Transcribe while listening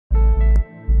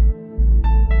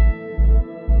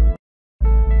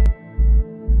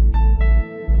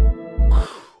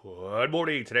Good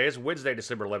morning. Today is Wednesday,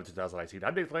 December 11th, 2019.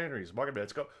 I'm Dave Landry. Market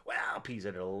minutes go. Well, P's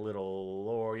in a little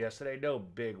lower yesterday. No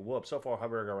big whoop. So far,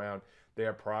 hovering around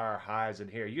their prior highs in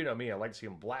here. You know me. I like to see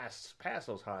them blast past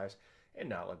those highs and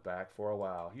not look back for a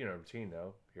while. You know the routine,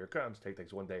 though. Here it comes. Take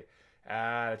things one day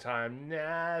at a time.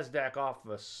 NASDAQ off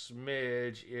a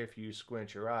smidge if you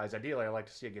squint your eyes. Ideally, I like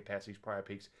to see it get past these prior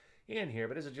peaks in here.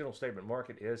 But as a general statement,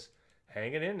 market is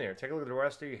hanging in there. Take a look at the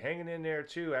rest of you. Hanging in there,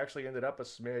 too. Actually ended up a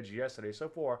smidge yesterday. So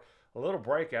far, a little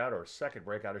breakout, or second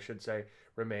breakout, I should say,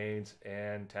 remains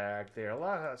intact there.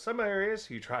 Some areas,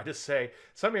 you tried to say,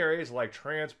 some areas like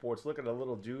transport's looking a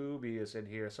little dubious in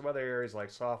here. Some other areas like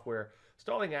software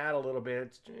stalling out a little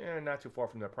bit. Not too far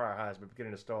from the prior highs, but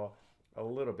beginning to stall a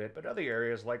little bit. But other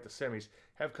areas like the semis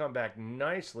have come back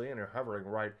nicely and are hovering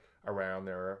right around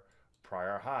their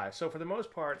prior high. So for the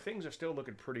most part, things are still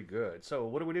looking pretty good. So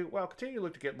what do? Well, continue to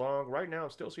look to get long. Right now, I'm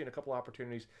still seeing a couple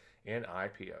opportunities in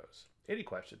IPOs. Any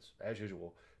questions? As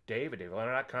usual, Dave at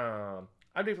DaveLandry.com.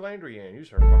 I'm Dave Landry, and you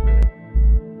heard Mark Minute.